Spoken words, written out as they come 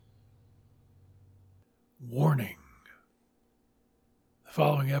Warning. The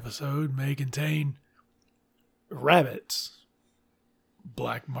following episode may contain rabbits,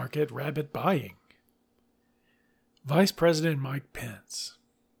 black market rabbit buying, Vice President Mike Pence,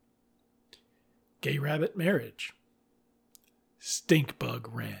 gay rabbit marriage, stink bug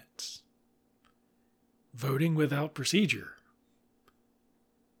rants, voting without procedure,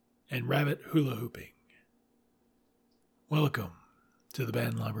 and rabbit hula hooping. Welcome to the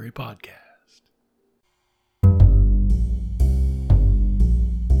Band Library Podcast.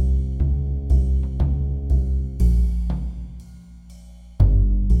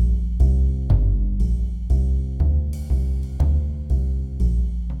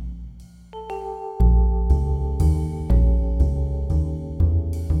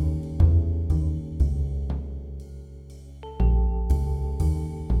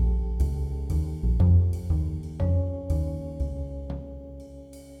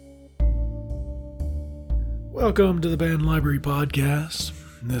 Welcome to the Band Library Podcast.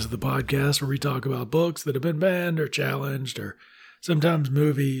 This is the podcast where we talk about books that have been banned or challenged, or sometimes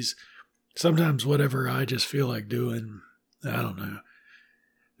movies, sometimes whatever I just feel like doing. I don't know.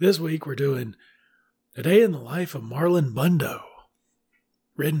 This week we're doing A Day in the Life of Marlon Bundo,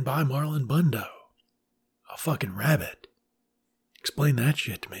 written by Marlon Bundo, a fucking rabbit. Explain that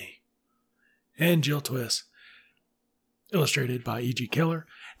shit to me. And Jill Twiss, illustrated by E.G. Keller.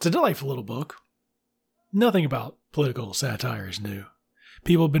 It's a delightful little book. Nothing about political satire is new.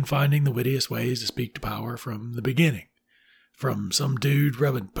 People have been finding the wittiest ways to speak to power from the beginning. From some dude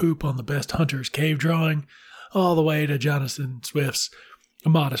rubbing poop on the best hunter's cave drawing, all the way to Jonathan Swift's A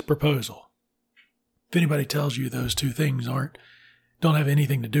Modest Proposal. If anybody tells you those two things don't have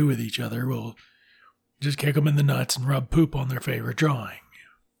anything to do with each other, well, just kick them in the nuts and rub poop on their favorite drawing.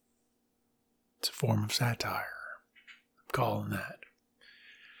 It's a form of satire. I'm calling that.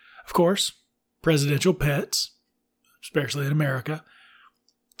 Of course, presidential pets, especially in America,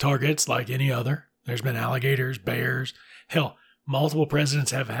 targets like any other. There's been alligators, bears. Hell, multiple presidents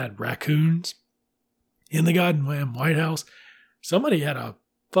have had raccoons. In the goddamn White House, somebody had a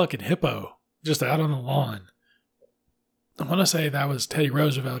fucking hippo just out on the lawn. I want to say that was Teddy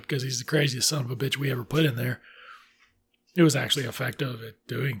Roosevelt because he's the craziest son of a bitch we ever put in there. It was actually effective at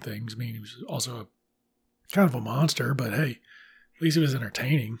doing things. I mean, he was also a kind of a monster, but hey, at least he was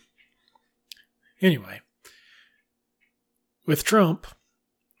entertaining. Anyway, with Trump,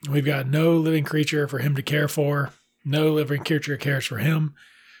 we've got no living creature for him to care for. No living creature cares for him.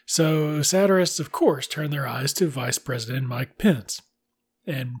 So satirists, of course, turn their eyes to Vice President Mike Pence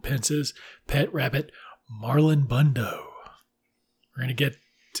and Pence's pet rabbit, Marlon Bundo. We're going to get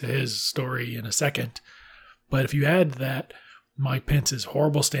to his story in a second. But if you add to that Mike Pence's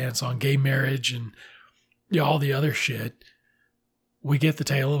horrible stance on gay marriage and all the other shit, we get the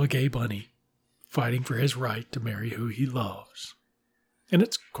tale of a gay bunny fighting for his right to marry who he loves. And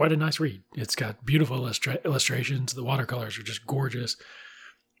it's quite a nice read. It's got beautiful illustrations. The watercolors are just gorgeous.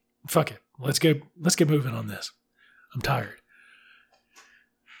 Fuck it. Let's get moving on this. I'm tired.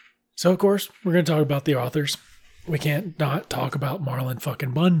 So, of course, we're going to talk about the authors. We can't not talk about Marlon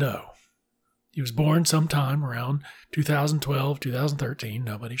fucking Bundo. He was born sometime around 2012, 2013.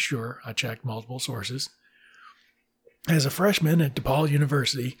 Nobody's sure. I checked multiple sources. As a freshman at DePaul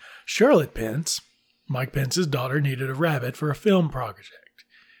University, Charlotte Pence, Mike Pence's daughter, needed a rabbit for a film project.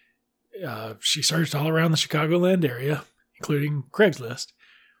 She searched all around the Chicagoland area, including Craigslist,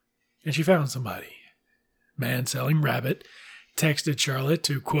 and she found somebody. Man selling rabbit texted Charlotte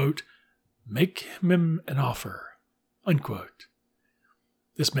to, quote, make him an offer, unquote.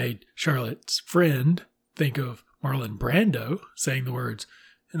 This made Charlotte's friend think of Marlon Brando saying the words,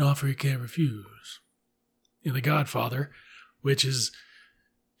 an offer you can't refuse, in The Godfather, which is,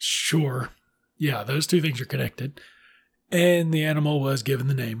 sure, yeah, those two things are connected. And the animal was given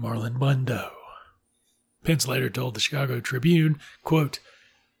the name Marlon Bundo. Pence later told the Chicago Tribune, quote,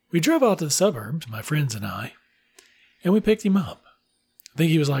 we drove out to the suburbs, my friends and I, and we picked him up. I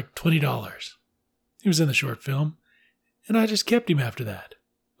think he was like $20. He was in the short film, and I just kept him after that,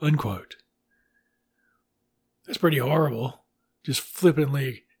 unquote. That's pretty horrible, just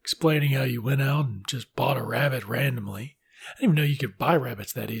flippantly explaining how you went out and just bought a rabbit randomly. I didn't even know you could buy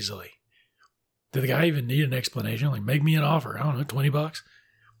rabbits that easily. Did the guy even need an explanation? Like, make me an offer, I don't know, $20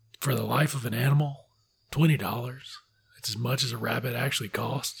 for the life of an animal? $20. It's as much as a rabbit actually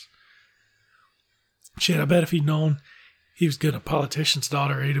costs. Shit, I bet if he'd known he was getting a politician's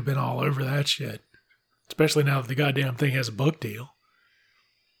daughter, he'd have been all over that shit. Especially now that the goddamn thing has a book deal.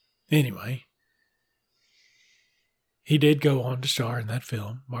 Anyway, he did go on to star in that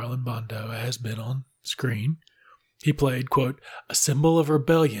film. Marlon Bundo has been on screen. He played, quote, a symbol of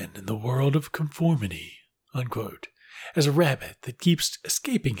rebellion in the world of conformity, unquote, as a rabbit that keeps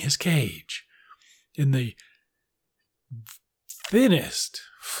escaping his cage. In the thinnest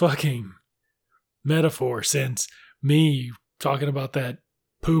fucking metaphor since me talking about that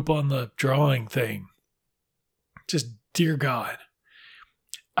poop on the drawing thing. Just, dear God.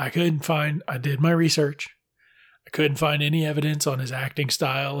 I did my research. I couldn't find any evidence on his acting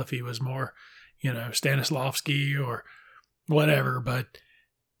style, if he was more, Stanislavski or whatever,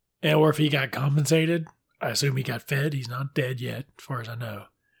 or if he got compensated. I assume he got fed. He's not dead yet, as far as I know.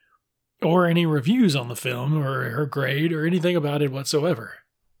 Or any reviews on the film or her grade or anything about it whatsoever.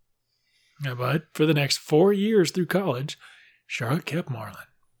 But for the next 4 years through college, Charlotte kept Marlon,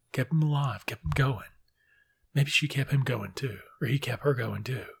 kept him alive, kept him going. Maybe she kept him going too, or he kept her going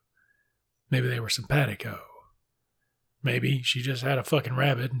too. Maybe they were simpatico. Maybe she just had a fucking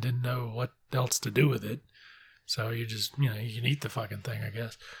rabbit and didn't know what else to do with it. So you just, you can eat the fucking thing, I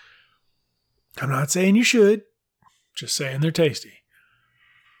guess. I'm not saying you should, just saying they're tasty.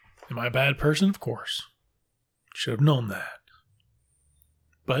 Am I a bad person? Of course. Should have known that.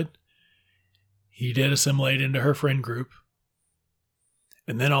 But he did assimilate into her friend group.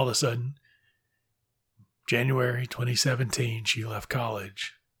 And then all of a sudden, January 2017, she left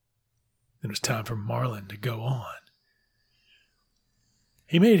college. It was time for Marlon to go on.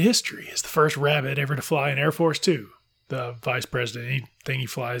 He made history as the first rabbit ever to fly in Air Force Two. The vice president, anything he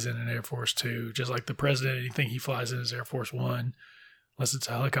flies in Air Force Two, just like the president, anything he flies in is Air Force One. Unless it's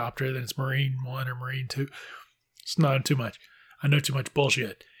a helicopter, then it's Marine 1 or Marine 2. It's not too much. I know too much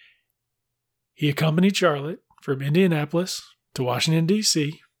bullshit. He accompanied Charlotte from Indianapolis to Washington,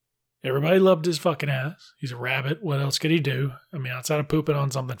 D.C. Everybody loved his fucking ass. He's a rabbit. What else could he do? I mean, outside of pooping on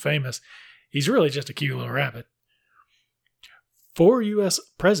something famous, he's really just a cute little rabbit. 4 U.S.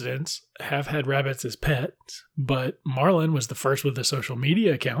 presidents have had rabbits as pets, but Marlon was the first with a social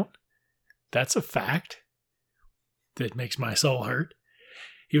media account. That's a fact that makes my soul hurt.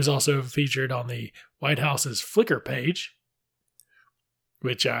 He was also featured on the White House's Flickr page,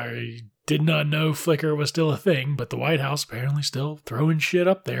 which I did not know Flickr was still a thing, but the White House apparently still throwing shit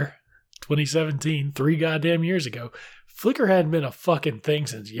up there. 2017, 3 goddamn years ago. Flickr hadn't been a fucking thing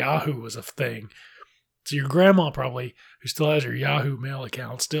since Yahoo was a thing. So your grandma probably, who still has her Yahoo mail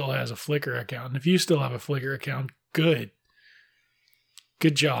account, still has a Flickr account. And if you still have a Flickr account, good.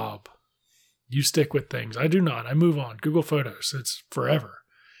 Good job. You stick with things. I do not. I move on. Google Photos. It's forever.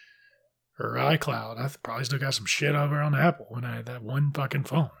 Or iCloud. I probably still got some shit over on Apple when I had that one fucking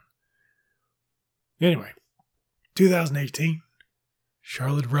phone. Anyway, 2018,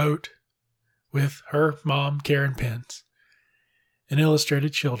 Charlotte wrote with her mom, Karen Pence, an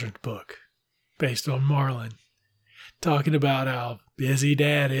illustrated children's book based on Marlon, talking about how busy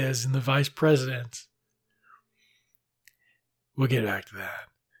Dad is and the vice presidents. We'll get back to that.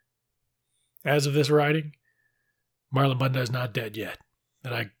 As of this writing, Marlon Bundo is not dead yet,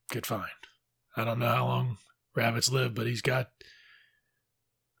 that I could find. I don't know how long rabbits live, but he's got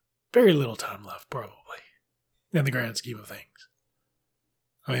very little time left, probably, in the grand scheme of things.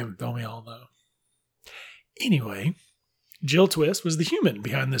 I mean, don't we all know? Anyway, Jill Twist was the human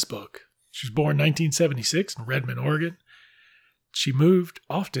behind this book. She was born in 1976 in Redmond, Oregon. She moved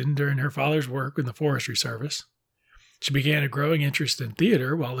often during her father's work in the Forestry Service. She began a growing interest in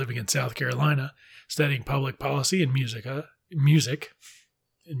theater while living in South Carolina, studying public policy and music.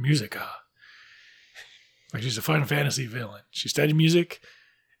 Like she's a Final Fantasy villain. She studied music,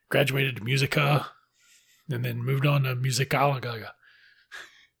 graduated to Musica, and then moved on to Musicalaga.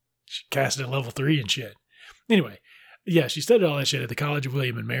 She cast at level 3 and shit. Anyway, yeah, she studied all that shit at the College of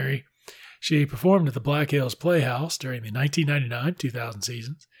William and Mary. She performed at the Black Hills Playhouse during the 1999-2000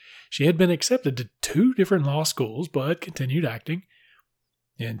 seasons. She had been accepted to 2 different law schools, but continued acting.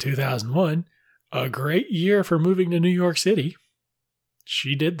 In 2001, a great year for moving to New York City,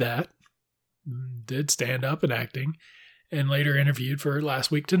 she did that, did stand-up and acting, and later interviewed for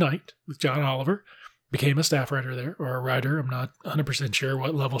Last Week Tonight with John Oliver. Became a staff writer there, or a writer. I'm not 100% sure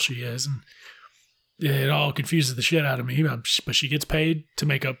what level she is, and it all confuses the shit out of me, but she gets paid to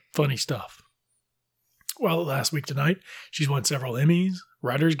make up funny stuff. Well, Last Week Tonight, she's won several Emmys,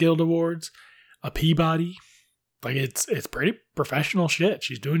 Writers Guild Awards, a Peabody. Like, it's pretty professional shit.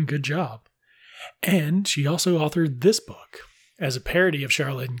 She's doing a good job. And she also authored this book as a parody of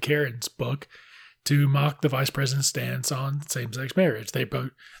Charlotte and Karen's book to mock the vice president's stance on same-sex marriage.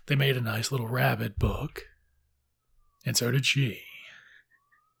 They made a nice little rabbit book, and so did she.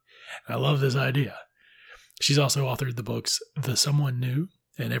 I love this idea. She's also authored the books The Someone New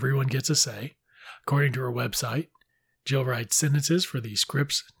and Everyone Gets a Say. According to her website, Jill writes sentences for the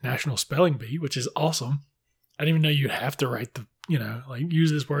Scripps National Spelling Bee, which is awesome. I didn't even know you'd have to write the like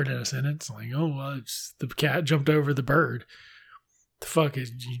use this word in a sentence. Like, oh, well, it's the cat jumped over the bird. The fuck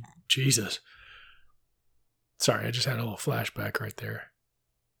is Jesus? Sorry, I just had a little flashback right there.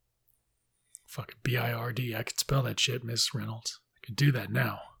 Fucking BIRD. I could spell that shit, Miss Reynolds. I could do that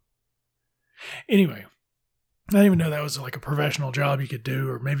now. Anyway, I didn't even know that was like a professional job you could do,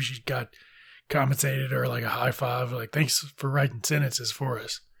 or maybe she got compensated or like a high five, like, thanks for writing sentences for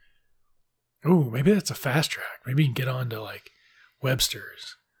us. Ooh, maybe that's a fast track. Maybe you can get on to like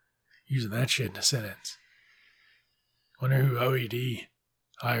Webster's, using that shit in a sentence. Wonder who OED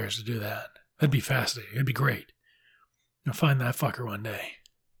hires to do that. That'd be fascinating. It'd be great. I'll find that fucker one day.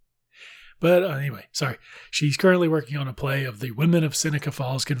 But anyway, sorry. She's currently working on a play of the Women of Seneca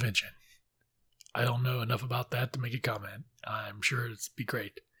Falls Convention. I don't know enough about that to make a comment. I'm sure it'd be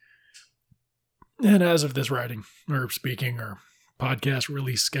great. And as of this writing, or speaking, or podcast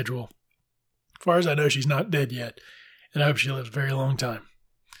release schedule, as far as I know, she's not dead yet. And I hope she lives a very long time.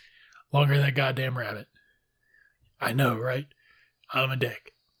 Longer than that goddamn rabbit. I know, right? I'm a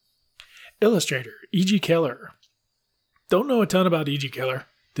dick. Illustrator, E.G. Keller. Don't know a ton about E.G. Keller.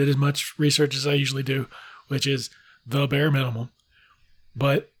 Did as much research as I usually do, which is the bare minimum.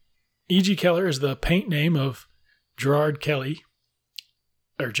 But E.G. Keller is the paint name of Gerard Kelly.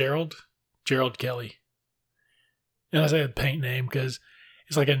 Or Gerald Kelly. And I say a paint name because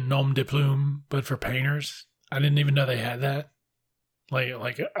it's like a nom de plume, but for painters. I didn't even know they had that. Like,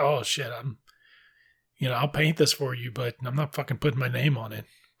 oh shit, I'll paint this for you, but I'm not fucking putting my name on it.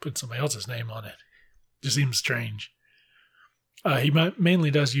 Putting somebody else's name on it. Just seems strange. He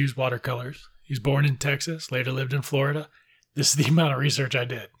mainly does use watercolors. He's born in Texas, later lived in Florida. This is the amount of research I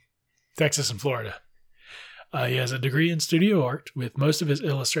did. Texas and Florida. He has a degree in studio art, with most of his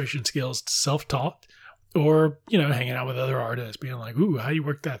illustration skills self-taught, or, hanging out with other artists, being like, ooh, how you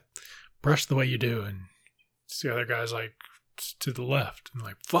work that brush the way you do? And the other guy's like, to the left. And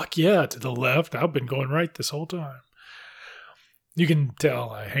like, fuck yeah, to the left. I've been going right this whole time. You can tell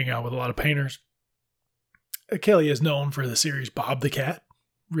I hang out with a lot of painters. Kelly is known for the series Bob the Cat,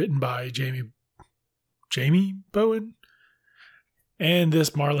 written by Jamie Bowen, and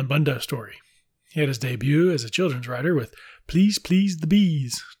this Marlon Bundo story. He had his debut as a children's writer with Please Please the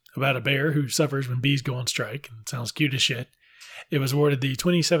Bees, about a bear who suffers when bees go on strike, and sounds cute as shit. It was awarded the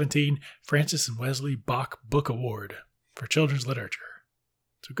 2017 Francis and Wesley Bach Book Award for children's literature.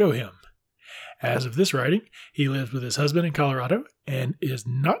 So go him. As of this writing, he lives with his husband in Colorado and is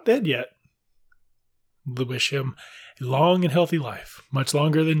not dead yet. We wish him a long and healthy life, much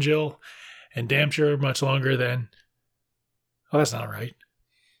longer than Jill, and damn sure much longer than... Oh, that's not right.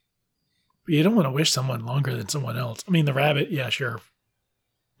 You don't want to wish someone longer than someone else. I mean, the rabbit, yeah, sure.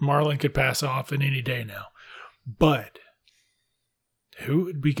 Marlon could pass off in any day now. But who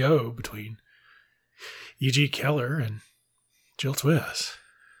would we go between E.G. Keller and Jill Twiss?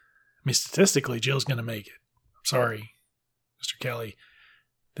 I mean, statistically, Jill's going to make it. I'm sorry, Mr. Kelly.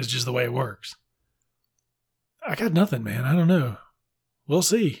 This is just the way it works. I got nothing, man. I don't know. We'll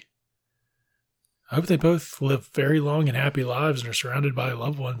see. I hope they both live very long and happy lives and are surrounded by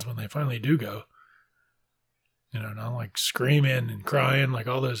loved ones when they finally do go. Not like screaming and crying like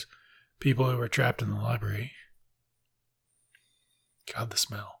all those people who were trapped in the library. God, the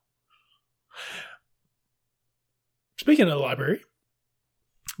smell. Speaking of the library,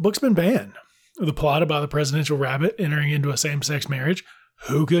 book's been banned. The plot about the presidential rabbit entering into a same-sex marriage.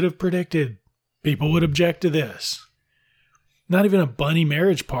 Who could have predicted people would object to this? Not even a bunny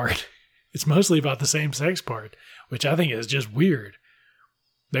marriage part. It's mostly about the same-sex part, which I think is just weird.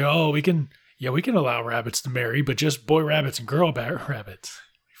 They go, we can allow rabbits to marry, but just boy rabbits and girl rabbits.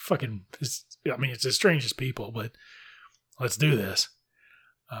 It's the strangest people, but let's do this.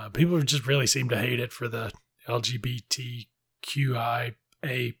 People just really seem to hate it for the LGBTQIA+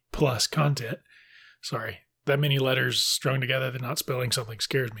 content. Sorry, that many letters strung together, they're not spelling something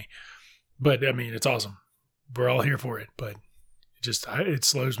scares me. But, it's awesome. We're all here for it, but it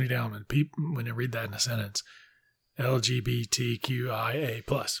slows me down when I read that in a sentence. LGBTQIA+.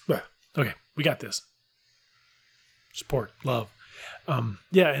 Okay, we got this. Support, love. And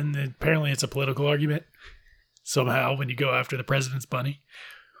apparently it's a political argument somehow when you go after the president's bunny.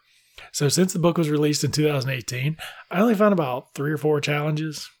 So since the book was released in 2018, I only found about 3 or 4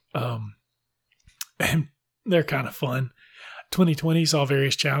 challenges. And they're kind of fun. 2020 saw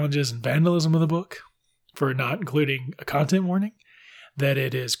various challenges and vandalism of the book for not including a content warning that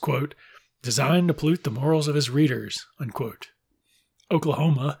it is, quote, designed to pollute the morals of his readers, unquote.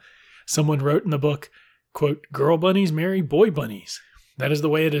 Oklahoma, someone wrote in the book, quote, girl bunnies marry boy bunnies. That is the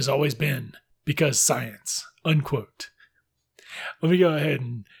way it has always been, because science, unquote. Let me go ahead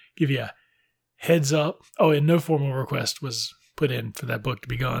and give you a heads up. Oh, and no formal request was put in for that book to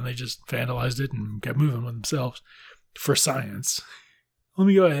be gone. They just vandalized it and kept moving with themselves for science. Let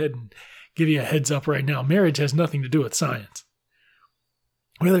me go ahead and give you a heads up right now. Marriage has nothing to do with science.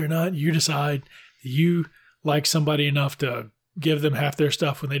 Whether or not you decide you like somebody enough to give them half their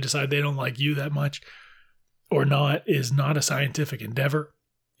stuff when they decide they don't like you that much or not is not a scientific endeavor.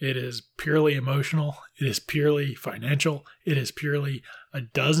 It is purely emotional. It is purely financial. It is purely a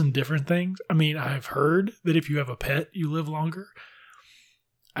dozen different things. I mean, I've heard that if you have a pet, you live longer.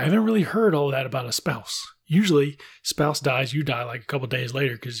 I haven't really heard all that about a spouse. Usually, spouse dies, you die like a couple days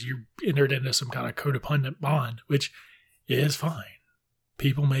later because you entered into some kind of codependent bond, which is fine.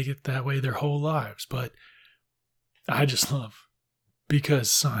 People make it that way their whole lives, but I just love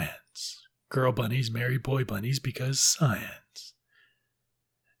because science. Girl bunnies marry boy bunnies because science.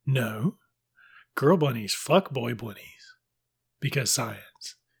 No, girl bunnies fuck boy bunnies because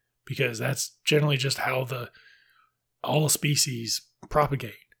science. Because that's generally just how all species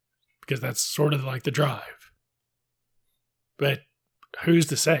propagate. Because that's sort of like the drive. But who's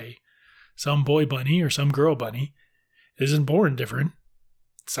to say some boy bunny or some girl bunny isn't born different,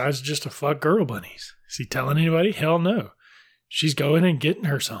 decides just to fuck girl bunnies? Is he telling anybody? Hell no. She's going and getting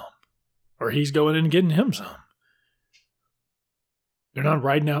her some. Or he's going and getting him some. They're not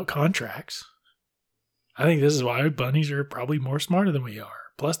writing out contracts. I think this is why bunnies are probably more smarter than we are.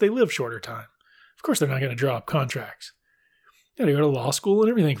 Plus, they live shorter time. Of course, they're not going to draw up contracts. They gotta go to law school and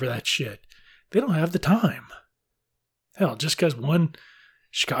everything for that shit. They don't have the time. Hell, just because one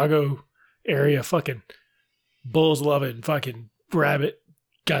Chicago area fucking bulls loving fucking rabbit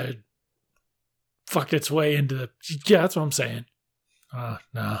got fucked its way into the... Yeah, that's what I'm saying. Nah,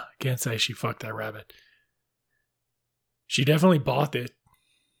 I can't say she fucked that rabbit. She definitely bought it.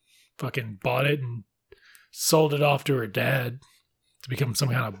 Fucking bought it and sold it off to her dad to become some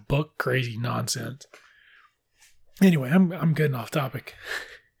kind of book crazy nonsense. Anyway, I'm getting off topic.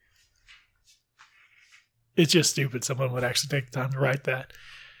 It's just stupid someone would actually take the time to write that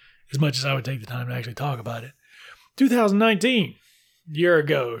as much as I would take the time to actually talk about it. 2019, a year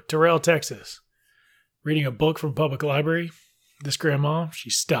ago, Terrell, Texas. Reading a book from public library. This grandma, she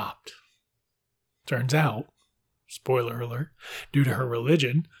stopped. Turns out, spoiler alert, due to her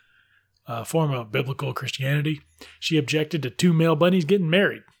religion, a form of biblical Christianity, she objected to two male bunnies getting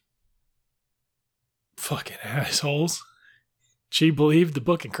married. Fucking assholes. She believed the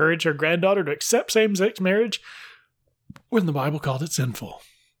book encouraged her granddaughter to accept same-sex marriage when the Bible called it sinful.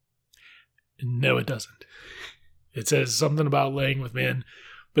 No, it doesn't. It says something about laying with men,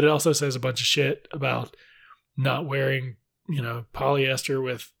 but it also says a bunch of shit about not wearing, polyester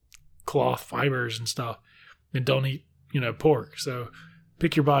with cloth fibers and stuff, and don't eat, pork. So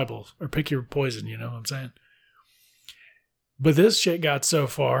pick your Bible or pick your poison, you know what I'm saying? But this shit got so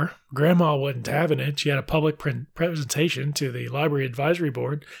far, Grandma wasn't having it. She had a public presentation to the Library Advisory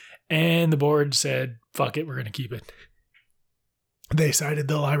Board, and the board said, fuck it, we're going to keep it. They cited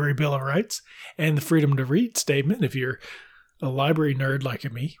the Library Bill of Rights and the Freedom to Read statement, if you're a library nerd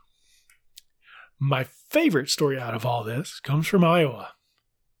like me. My favorite story out of all this comes from Iowa,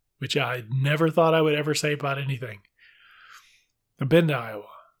 which I never thought I would ever say about anything. I've been to Iowa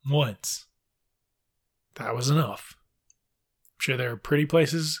once. That was enough. I'm sure there are pretty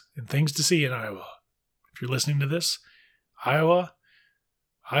places and things to see in Iowa. If you're listening to this, Iowa,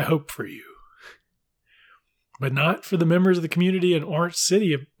 I hope for you. But not for the members of the community in Orange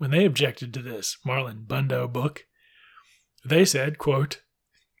City when they objected to this Marlon Bundo book. They said, quote,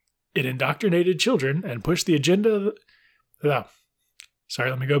 it indoctrinated children and pushed the agenda of sorry,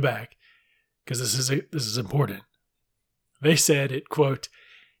 let me go back, because this is important. They said it, quote,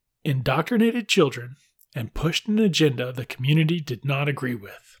 indoctrinated children and pushed an agenda the community did not agree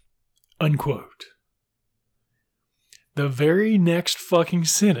with, unquote. The very next fucking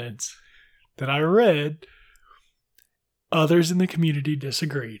sentence that I read, others in the community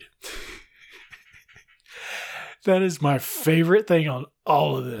disagreed. That is my favorite thing on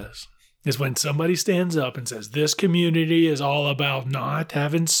all of this, is when somebody stands up and says, this community is all about not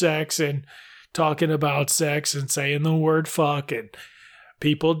having sex and talking about sex and saying the word fuck and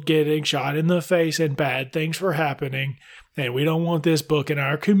people getting shot in the face and bad things for happening. And we don't want this book in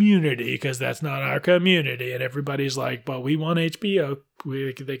our community because that's not our community. And everybody's like, but we want HBO.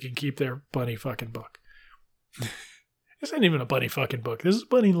 They can keep their bunny fucking book. This ain't even a bunny fucking book. This is a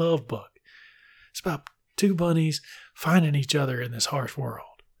bunny love book. It's about two bunnies finding each other in this harsh world.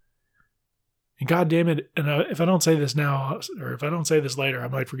 And God damn it, and if I don't say this now, or if I don't say this later, I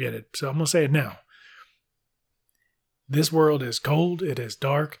might forget it. So I'm going to say it now. This world is cold, it is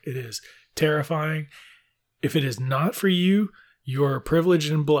dark, it is terrifying. If it is not for you, you are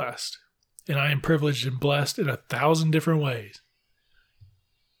privileged and blessed. And I am privileged and blessed in 1,000 different ways.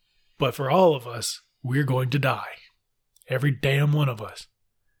 But for all of us, we're going to die. Every damn one of us.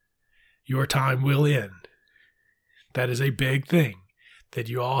 Your time will end. That is a big thing that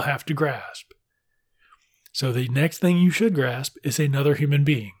you all have to grasp. So the next thing you should grasp is another human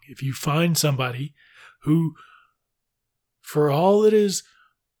being. If you find somebody who, for all that is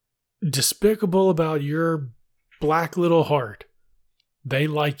despicable about your black little heart, they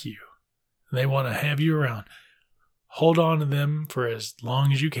like you. They want to have you around. Hold on to them for as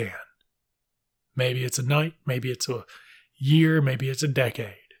long as you can. Maybe it's a night, maybe it's a year, maybe it's a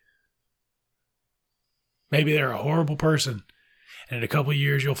decade. Maybe they're a horrible person, and in a couple of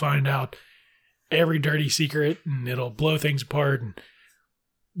years you'll find out every dirty secret, and it'll blow things apart, and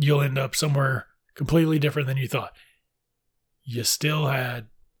you'll end up somewhere completely different than you thought. You still had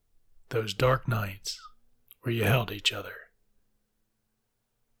those dark nights where you held each other.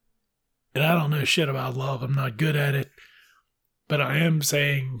 And I don't know shit about love. I'm not good at it. But I am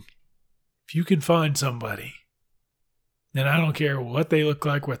saying, if you can find somebody, and I don't care what they look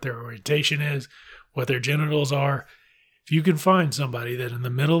like, what their orientation is, what their genitals are, if you can find somebody that in the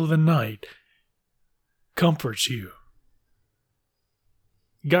middle of the night comforts you,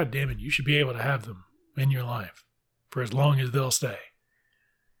 God damn it, you should be able to have them in your life for as long as they'll stay.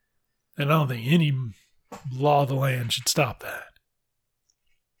 And I don't think any law of the land should stop that.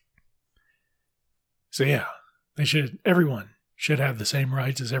 So yeah, everyone should have the same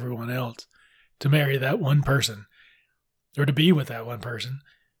rights as everyone else to marry that one person or to be with that one person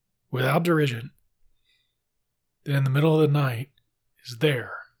without derision. That in the middle of the night is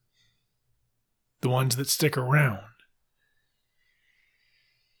there. The ones that stick around.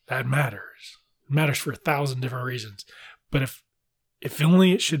 That matters. It matters for 1,000 different reasons. But if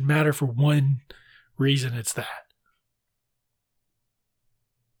only it should matter for one reason, it's that.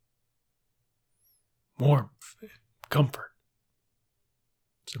 Warmth, comfort.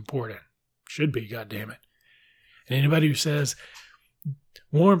 It's important. Should be, goddammit. And anybody who says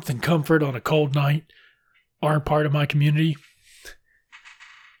warmth and comfort on a cold night aren't part of my community,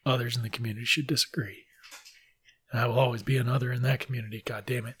 others in the community should disagree. And I will always be another in that community,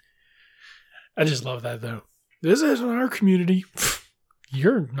 goddammit. I just love that, though. This isn't our community.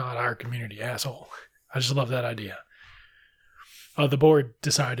 You're not our community, asshole. I just love that idea. The board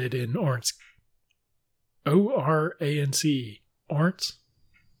decided in Orance, O-R-A-N-C, Orance?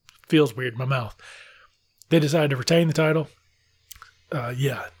 Feels weird in my mouth. They decided to retain the title.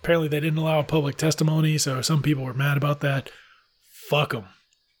 Apparently they didn't allow public testimony, so some people were mad about that. Fuck them.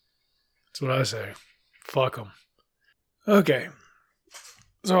 That's what I say. Fuck them. Okay.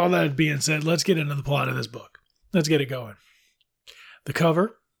 So all that being said, let's get into the plot of this book. Let's get it going. The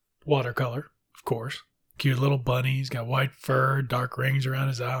cover, watercolor, of course. Cute little bunny. He's got white fur, dark rings around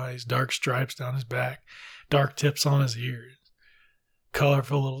his eyes, dark stripes down his back, dark tips on his ears,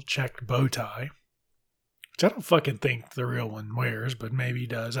 colorful little checked bow tie, which I don't fucking think the real one wears, but maybe he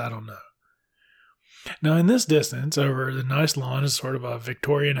does. I don't know. Now, in this distance, over the nice lawn is sort of a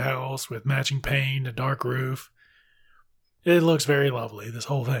Victorian house with matching paint, a dark roof. It looks very lovely, this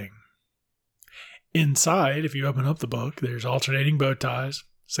whole thing. Inside, if you open up the book, there's alternating bow ties,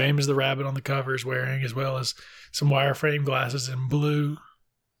 same as the rabbit on the cover is wearing, as well as some wireframe glasses in blue.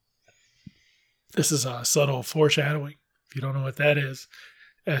 This is a subtle foreshadowing. If you don't know what that is,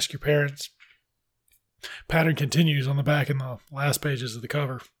 ask your parents. Pattern continues on the back and the last pages of the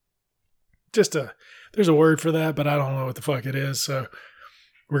cover. There's a word for that, but I don't know what the fuck it is, so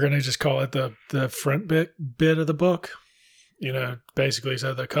we're going to just call it the front bit of the book. You know, basically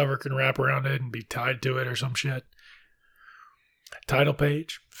so the cover can wrap around it and be tied to it or some shit. Title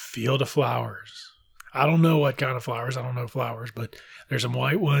page, Field of Flowers. I don't know what kind of flowers. I don't know flowers, but there's some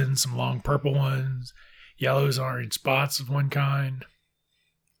white ones, some long purple ones, yellows, orange spots of one kind.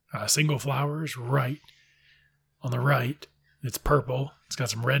 Single flowers, right. On the right, it's purple. It's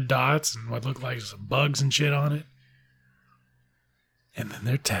got some red dots and what look like some bugs and shit on it. And then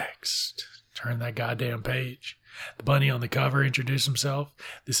their text. Turn that goddamn page. The bunny on the cover introduced himself.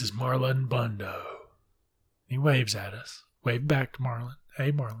 This is Marlon Bundo. He waves at us. Wave back to Marlon.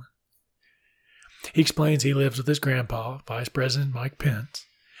 Hey, Marlon. He explains he lives with his grandpa, Vice President Mike Pence,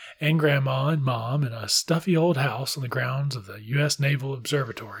 and Grandma and Mom in a stuffy old house on the grounds of the U.S. Naval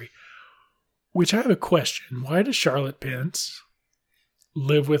Observatory. Which I have a question. Why does Charlotte Pence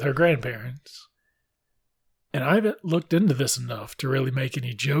live with her grandparents? And I haven't looked into this enough to really make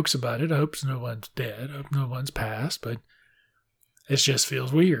any jokes about it. I hope no one's dead. I hope no one's passed, but it just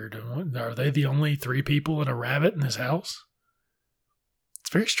feels weird. Are they the only 3 people and a rabbit in this house? It's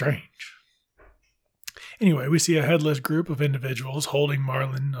very strange. Anyway, we see a headless group of individuals holding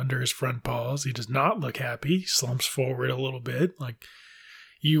Marlon under his front paws. He does not look happy. He slumps forward a little bit, like,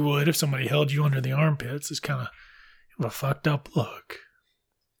 you would if somebody held you under the armpits. It's kind of a fucked up look.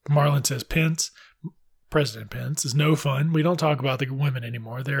 Marlon says President Pence, is no fun. We don't talk about the women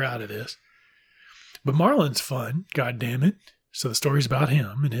anymore. They're out of this. But Marlon's fun, God damn it. So the story's about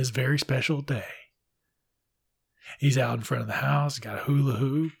him and his very special day. He's out in front of the house, got a hula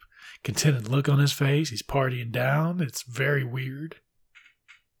hoop, contented look on his face. He's partying down. It's very weird.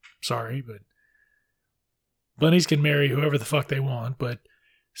 Sorry, but bunnies can marry whoever the fuck they want, but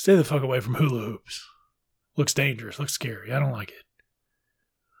stay the fuck away from hula hoops. Looks dangerous, looks scary. I don't like it.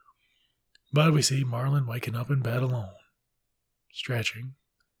 But we see Marlon waking up in bed alone, stretching.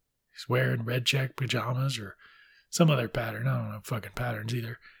 He's wearing red check pajamas or some other pattern. I don't know fucking patterns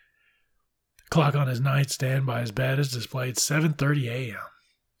either. The clock on his nightstand by his bed is displayed 7:30 a.m.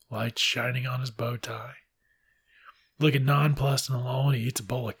 Lights shining on his bow tie. Looking nonplussed and alone, he eats a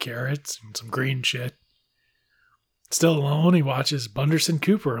bowl of carrots and some green shit. Still alone, he watches Bunderson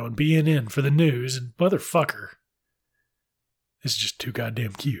Cooper on BNN for the news, and motherfucker, this is just too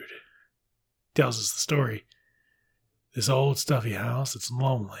goddamn cute. Tells us the story. This old stuffy house, it's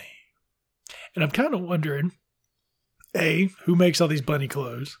lonely. And I'm kind of wondering, A, who makes all these bunny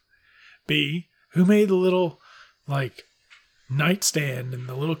clothes? B, who made the little, nightstand and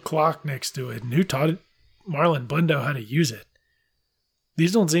the little clock next to it? And who taught Marlon Bundo how to use it?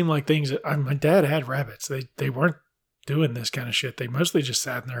 These don't seem like things that... my dad had rabbits. They weren't doing this kind of shit. They mostly just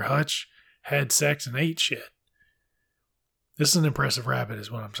sat in their hutch, had sex, and ate shit. This is an impressive rabbit,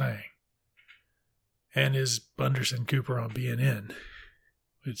 is what I'm saying. And is Bunderson Cooper on BNN.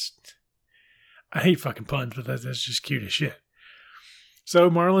 I hate fucking puns, but that's just cute as shit. So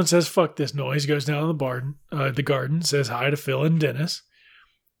Marlon says, fuck this noise, goes down to the garden, says hi to Phil and Dennis.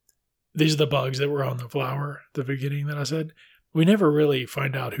 These are the bugs that were on the flower at the beginning that I said. We never really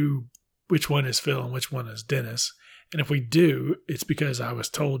find out which one is Phil and which one is Dennis. And if we do, it's because I was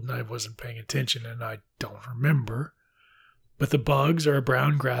told and I wasn't paying attention and I don't remember. But the bugs are a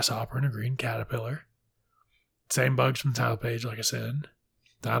brown grasshopper and a green caterpillar. Same bugs from the title page, like I said.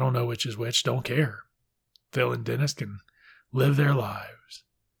 I don't know which is which. Don't care. Phil and Dennis can live their lives.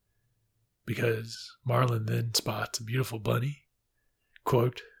 Because Marlon then spots a beautiful bunny,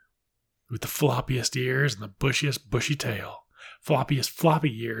 quote, with the floppiest ears and the bushiest bushy tail. Floppiest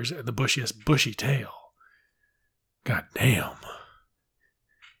floppy ears and the bushiest bushy tail. God damn.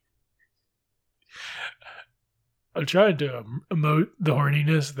 I'm trying to emote the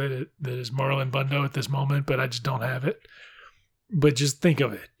horniness that is Marlon Bundo at this moment, but I just don't have it. But just think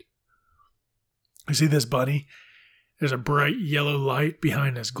of it. You see this bunny? There's a bright yellow light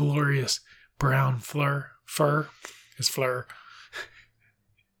behind his glorious brown fur. His fleur.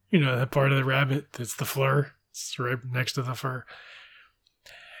 You know, that part of the rabbit that's the fleur. It's right next to the fur.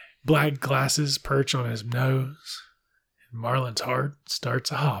 Black glasses perch on his nose. And Marlon's heart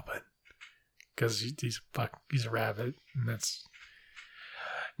starts a-hopping. Because he's a rabbit. And that's...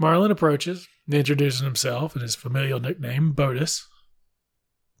 Marlon approaches, introducing himself and his familial nickname, Botus.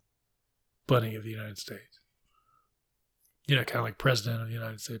 Bunny of the United States. You know, kind of like President of the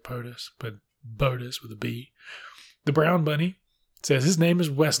United States, POTUS, but Botus with a B. The brown bunny says his name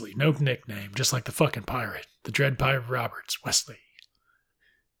is Wesley, no nickname, just like the fucking pirate, the Dread Pirate Roberts, Wesley.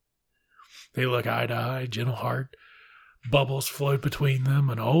 They look eye to eye, gentle heart. Bubbles float between them,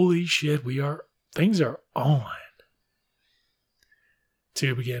 and holy shit, things are on.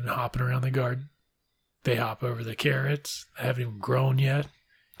 Two begin hopping around the garden. They hop over the carrots. They haven't even grown yet.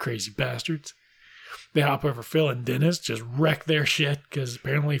 Crazy bastards. They hop over Phil and Dennis, just wreck their shit, because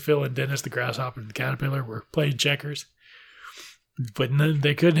apparently Phil and Dennis, the grasshopper and the caterpillar, were playing checkers. But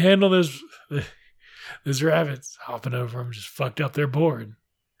they couldn't handle those rabbits hopping over them, just fucked up their board.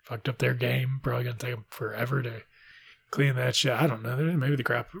 Fucked up their game. Probably going to take them forever to clean that shit. I don't know. Maybe the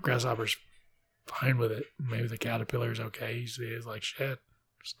grasshopper's fine with it. Maybe the caterpillar's okay. He's like, shit,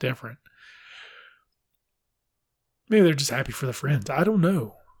 it's different. Maybe they're just happy for the friends. I don't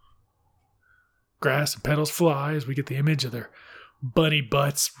know. Grass and petals fly as we get the image of their bunny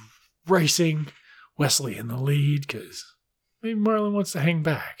butts racing. Wesley in the lead because maybe Marlon wants to hang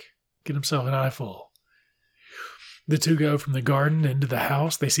back, get himself an eyeful. The two go from the garden into the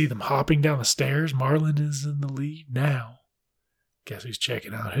house. They see them hopping down the stairs. Marlon is in the lead now. Guess who's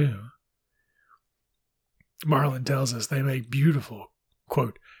checking out who? Marlon tells us they make beautiful,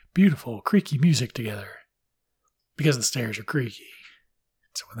 quote, beautiful, creaky music together. Because the stairs are creaky.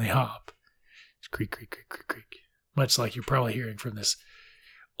 So when they hop, it's creak, creak, creak, creak, creak. Much like you're probably hearing from this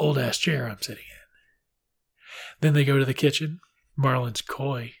old-ass chair I'm sitting in. Then they go to the kitchen. Marlon's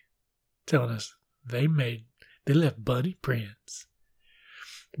coy, telling us they left bunny prints.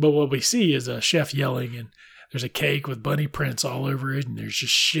 But what we see is a chef yelling, and there's a cake with bunny prints all over it, and there's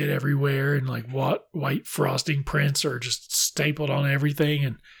just shit everywhere, and like white frosting prints are just stapled on everything.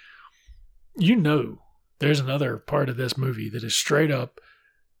 And there's another part of this movie that is straight up,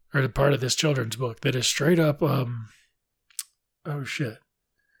 or the part of this children's book that is straight up, oh shit.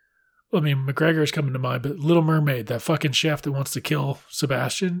 I mean, McGregor's coming to mind, but Little Mermaid, that fucking chef that wants to kill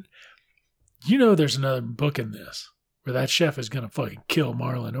Sebastian, there's another book in this where that chef is going to fucking kill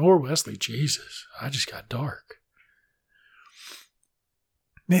Marlin or Wesley. Jesus, I just got dark.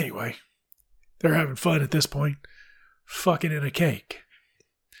 Anyway, they're having fun at this point, fucking in a cake.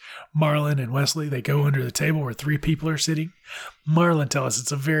 Marlin and Wesley, they go under the table where 3 people are sitting. Marlin tells us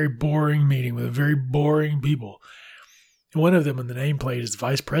it's a very boring meeting with very boring people. And one of them in the nameplate is the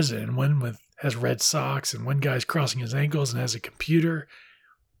vice president, and one has red socks, and one guy's crossing his ankles and has a computer.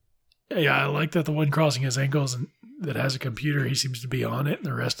 Yeah, I like that the one crossing his ankles and that has a computer, he seems to be on it, and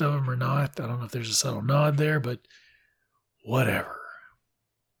the rest of them are not. I don't know if there's a subtle nod there, but whatever.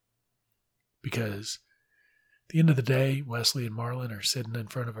 Because at the end of the day, Wesley and Marlin are sitting in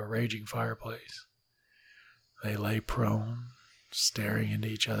front of a raging fireplace. They lay prone, staring into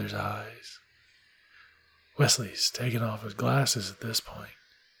each other's eyes. Wesley's taken off his glasses at this point.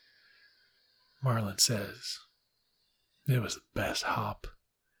 Marlin says, "It was the best hop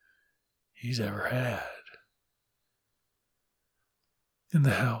he's ever had. And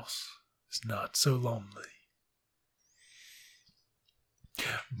the house is not so lonely."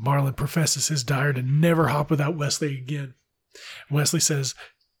 Marlin professes his desire to never hop without Wesley again. Wesley says,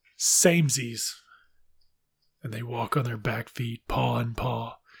 "Samesies." And they walk on their back feet, paw in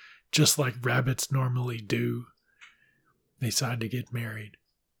paw, just like rabbits normally do. They decide to get married,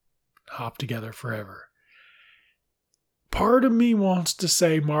 hop together forever. Part of me wants to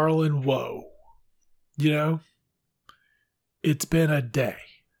say, Marlin, whoa. It's been a day.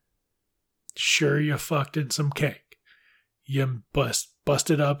 Sure, you fucked in some cake. You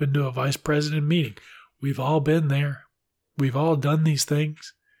busted up into a vice president meeting. We've all been there. We've all done these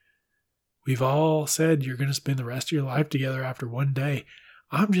things. We've all said you're going to spend the rest of your life together after one day.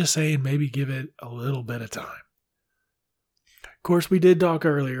 I'm just saying maybe give it a little bit of time. Of course, we did talk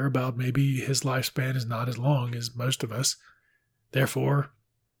earlier about maybe his lifespan is not as long as most of us. Therefore,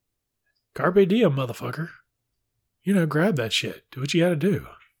 carpe diem, motherfucker. Grab that shit. Do what you gotta do.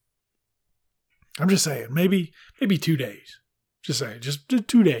 I'm just saying, maybe 2 days. Just saying, just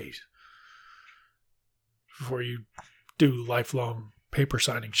 2 days before you do lifelong paper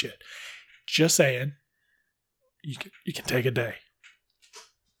signing shit. Just saying, you can take a day.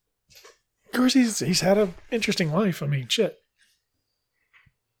 Of course, he's had an interesting life. I mean, shit.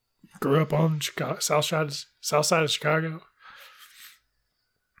 Grew up on south side of Chicago.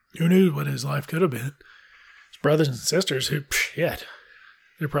 Who knew what his life could have been? His brothers and sisters, shit,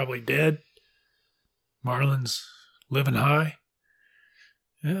 they're probably dead. Marlin's living high.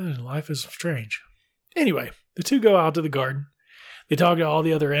 Yeah, life is strange. Anyway, the 2 go out to the garden. They talk to all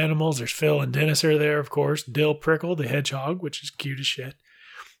the other animals. There's Phil and Dennis are there, of course. Dill Prickle, the hedgehog, which is cute as shit.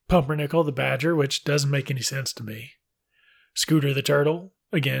 Pumpernickel, the badger, which doesn't make any sense to me. Scooter the turtle,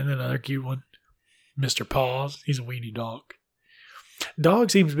 again, another cute one. Mr. Paws, he's a weenie dog.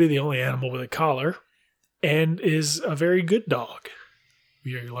 Dog seems to be the only animal with a collar and is a very good dog.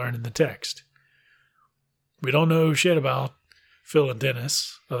 We learn in the text. We don't know shit about Phil and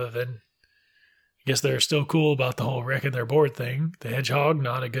Dennis, other than I guess they're still cool about the whole wrecking their board thing. The hedgehog,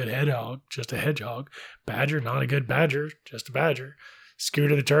 not a good hedgehog, just a hedgehog. Badger, not a good badger, just a badger.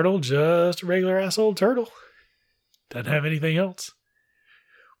 Scooter the turtle, just a regular ass old turtle. Doesn't have anything else.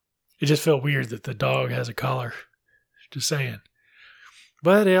 It just felt weird that the dog has a collar. Just saying.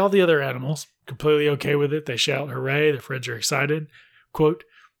 But all the other animals, completely okay with it. They shout hooray. Their friends are excited. Quote,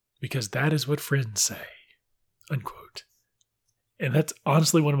 because that is what friends say. Unquote. And that's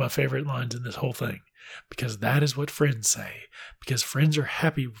honestly one of my favorite lines in this whole thing. Because that is what friends say. Because friends are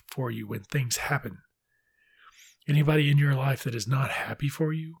happy for you when things happen. Anybody in your life that is not happy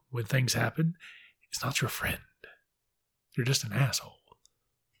for you when things happen is not your friend. You're just an asshole.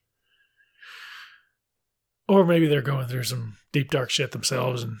 Or maybe they're going through some deep, dark shit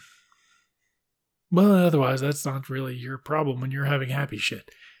themselves. And well, otherwise, that's not really your problem when you're having happy shit.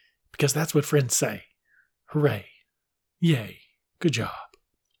 Because that's what friends say. Hooray. Yay. Good job.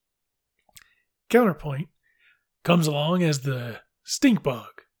 Counterpoint comes along as the stink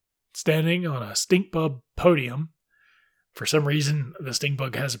bug, standing on a stink bug podium. For some reason, the stink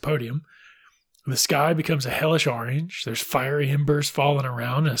bug has a podium. The sky becomes a hellish orange. There's fiery embers falling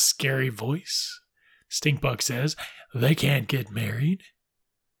around and a scary voice. Stink bug says, they can't get married.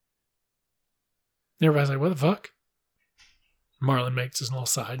 Everybody's like, what the fuck? Marlin makes his little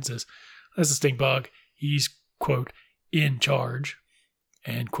side and says, that's a stink bug. He's quote, in charge,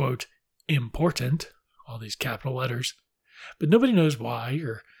 and, quote, important, all these capital letters. But nobody knows why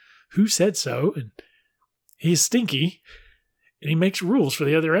or who said so, and he's stinky, and he makes rules for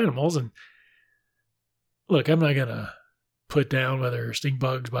the other animals. And look, I'm not going to put down whether stink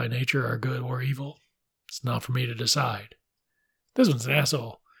bugs by nature are good or evil. It's not for me to decide. This one's an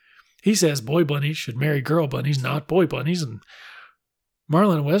asshole. He says boy bunnies should marry girl bunnies, not boy bunnies, and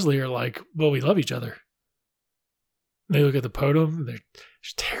Marlon and Wesley are like, well, we love each other. They look at the podium, and there's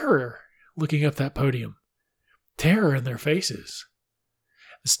terror looking up that podium. Terror in their faces.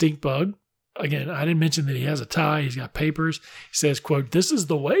 The stink bug, again, I didn't mention that he has a tie, he's got papers. He says, quote, this is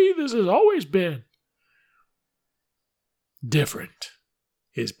the way this has always been. Different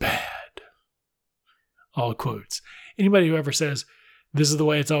is bad. All quotes. Anybody who ever says, this is the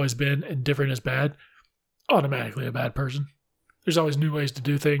way it's always been and different is bad, automatically a bad person. There's always new ways to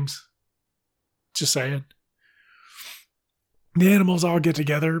do things. Just saying. The animals all get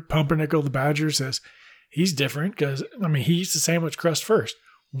together. Pumpernickel the badger says he's different because, he eats the sandwich crust first.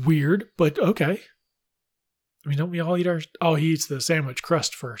 Weird, but okay. Don't we all eat our... Oh, he eats the sandwich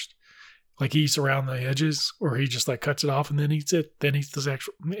crust first. Like he eats around the edges, or he just cuts it off and then eats it, then eats the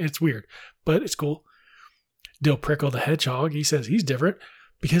actual... It's weird, but it's cool. Dill Prickle the hedgehog, he says he's different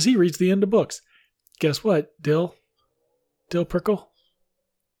because he reads the end of books. Guess what, Dill Prickle?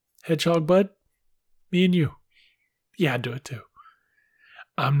 Hedgehog bud? Me and you. Yeah, I'd do it too.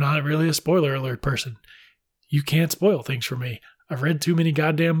 I'm not really a spoiler alert person. You can't spoil things for me. I've read too many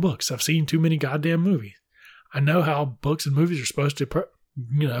goddamn books. I've seen too many goddamn movies. I know how books and movies are supposed to,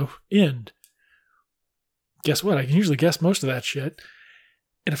 end. Guess what? I can usually guess most of that shit.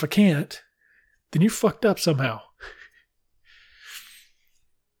 And if I can't, then you fucked up somehow.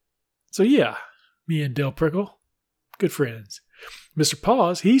 So yeah, me and Dill Prickle, good friends. Mr.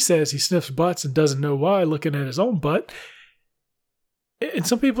 Paws, he says he sniffs butts and doesn't know why, looking at his own butt. And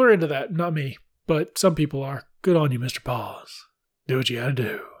some people are into that, not me, but some people are. Good on you, Mr. Paws. Do what you gotta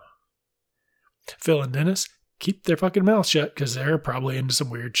do. Phil and Dennis keep their fucking mouths shut because they're probably into some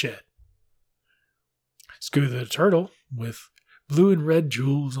weird shit. Scooter the turtle, with blue and red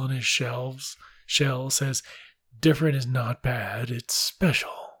jewels on his shell, says, different is not bad, it's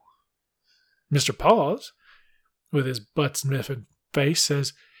special. Mr. Paws, with his butt sniffing face,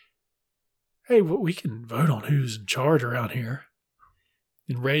 says, hey, we can vote on who's in charge around here.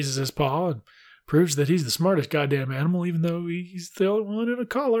 And raises his paw and proves that he's the smartest goddamn animal, even though he's the only one in a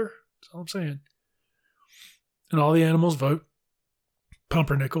collar. That's all I'm saying. And all the animals vote.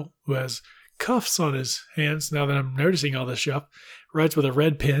 Pumpernickel, who has cuffs on his hands, now that I'm noticing all this stuff, writes with a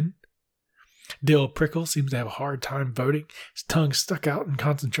red pen. Dill Prickle seems to have a hard time voting. His tongue stuck out in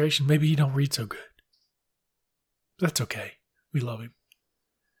concentration. Maybe he don't read so good. That's okay. We love him.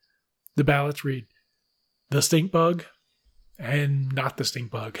 The ballots read, the stink bug and not the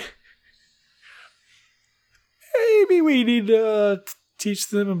stink bug. Maybe we need to teach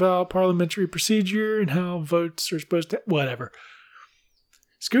them about parliamentary procedure and how votes are supposed to... Whatever.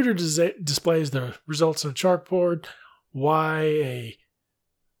 Scooter displays the results on a chalkboard. You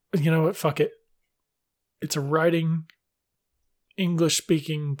know what? Fuck it. It's a writing,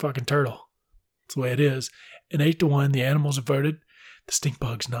 English-speaking fucking turtle. That's the way it is. And 8-1, the animals have voted. The stink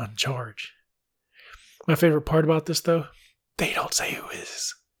bug's not in charge. My favorite part about this, though, they don't say who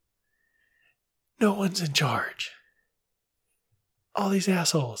is. No one's in charge. All these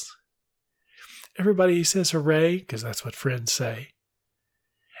assholes. Everybody says hooray, because that's what friends say.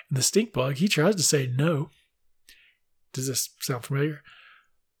 And the stink bug, he tries to say no. Does this sound familiar?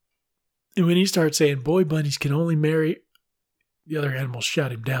 And when he starts saying boy bunnies can only marry, the other animals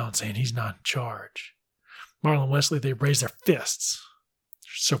shut him down, saying he's not in charge. Marlon and Wesley, they raise their fists.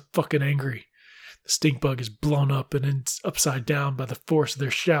 They're so fucking angry. The stink bug is blown up and it's upside down by the force of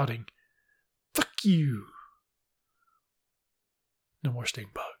their shouting. Fuck you. No more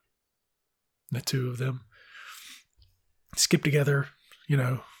stink bug. And the two of them skip together,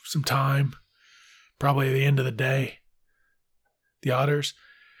 some time. Probably at the end of the day. The otters.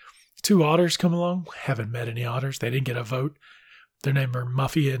 2 otters come along. Haven't met any otters. They didn't get a vote. Their name are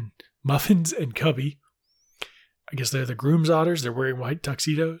Muffins and Cubby. I guess they're the groom's otters. They're wearing white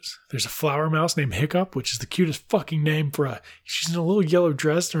tuxedos. There's a flower mouse named Hiccup, which is the cutest fucking name for she's in a little yellow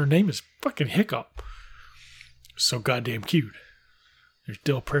dress and her name is fucking Hiccup. So goddamn cute. There's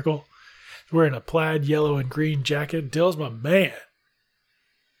Dill Prickle. He's wearing a plaid yellow and green jacket. Dill's my man.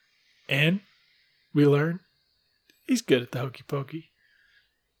 And we learn he's good at the hokey pokey.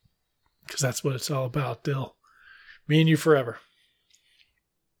 Because that's what it's all about, Dill. Me and you forever.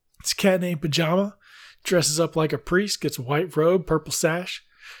 It's a cat named Pajama. Dresses up like a priest, gets a white robe, purple sash.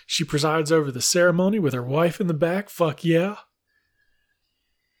 She presides over the ceremony with her wife in the back. Fuck yeah.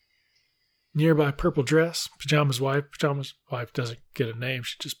 Nearby purple dress, Pajama's wife. Pajama's wife doesn't get a name.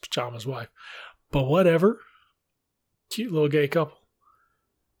 She's just Pajama's wife. But whatever. Cute little gay couple.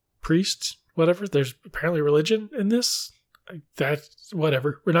 Priests, whatever. There's apparently religion in this. That's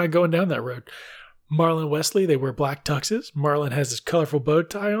whatever. We're not going down that road. Marlon and Wesley, they wear black tuxes. Marlon has his colorful bow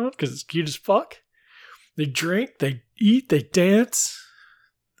tie on because it's cute as fuck. They drink, they eat, they dance,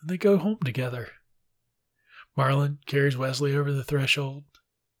 and they go home together. Marlon carries Wesley over the threshold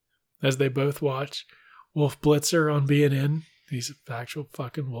as they both watch Wolf Blitzer on BNN. He's an actual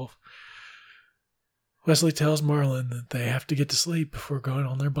fucking wolf. Wesley tells Marlon that they have to get to sleep before going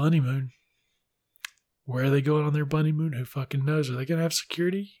on their honeymoon. Where are they going on their honeymoon? Who fucking knows? Are they going to have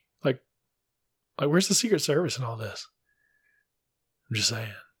security? Like, where's the Secret Service in all this? I'm just saying.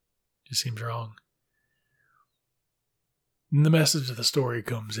 It just seems wrong. And the message of the story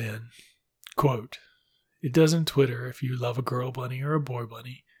comes in. Quote, "It doesn't Twitter if you love a girl bunny or a boy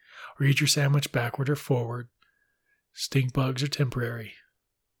bunny, or eat your sandwich backward or forward. Stink bugs are temporary.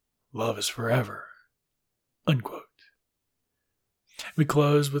 Love is forever." Unquote. We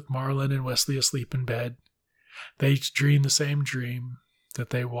close with Marlon and Wesley asleep in bed. They each dream the same dream,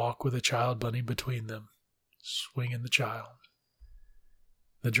 that they walk with a child bunny between them, swinging the child.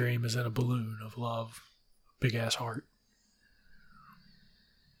 The dream is in a balloon of love, a big-ass heart.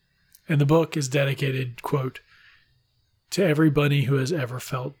 And the book is dedicated, quote, "to every bunny who has ever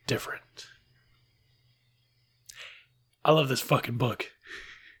felt different." I love this fucking book.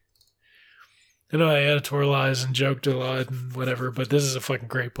 I know I editorialized and joked a lot and whatever, but this is a fucking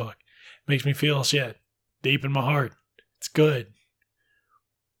great book. It makes me feel shit deep in my heart. It's good.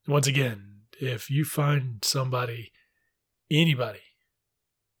 Once again, if you find somebody, anybody,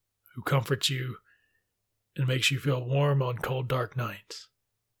 who comforts you and makes you feel warm on cold, dark nights,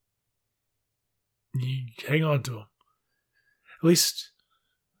 you hang on to them. At least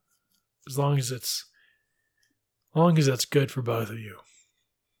as long as that's good for both of you.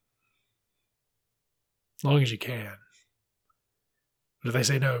 As long as you can. But if they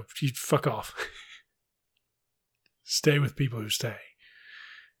say no, you fuck off. Stay with people who stay.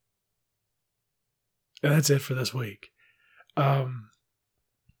 And that's it for this week. I've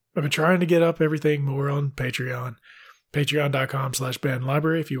been trying to get up everything more on Patreon.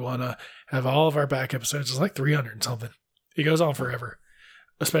 Patreon.com/bandlibrary if you want to have all of our back episodes. It's like 300 and something. It goes on forever.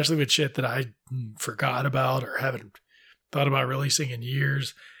 Especially with shit that I forgot about or haven't thought about releasing in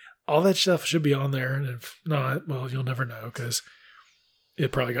years. All that stuff should be on there. And if not, well, you'll never know because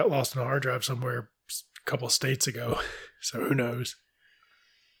it probably got lost in a hard drive somewhere a couple of states ago. So who knows?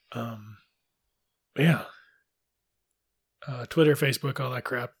 Yeah. Twitter, Facebook, all that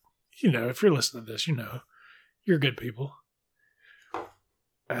crap. You know, if you're listening to this, you know. You're good people.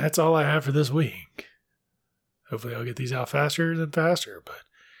 That's all I have for this week. Hopefully I'll get these out faster than faster, but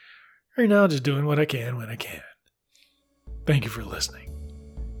right now just doing what I can when I can. Thank you for listening.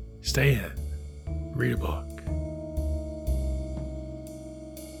 Stay in. Read a book.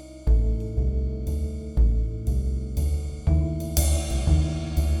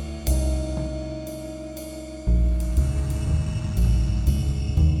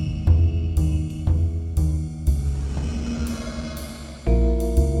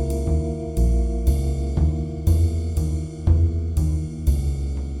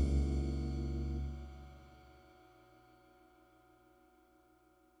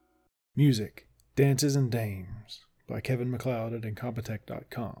 Music, Dances and Dames by Kevin MacLeod at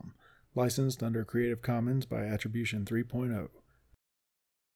Incompetech.com. Licensed under Creative Commons by Attribution 3.0.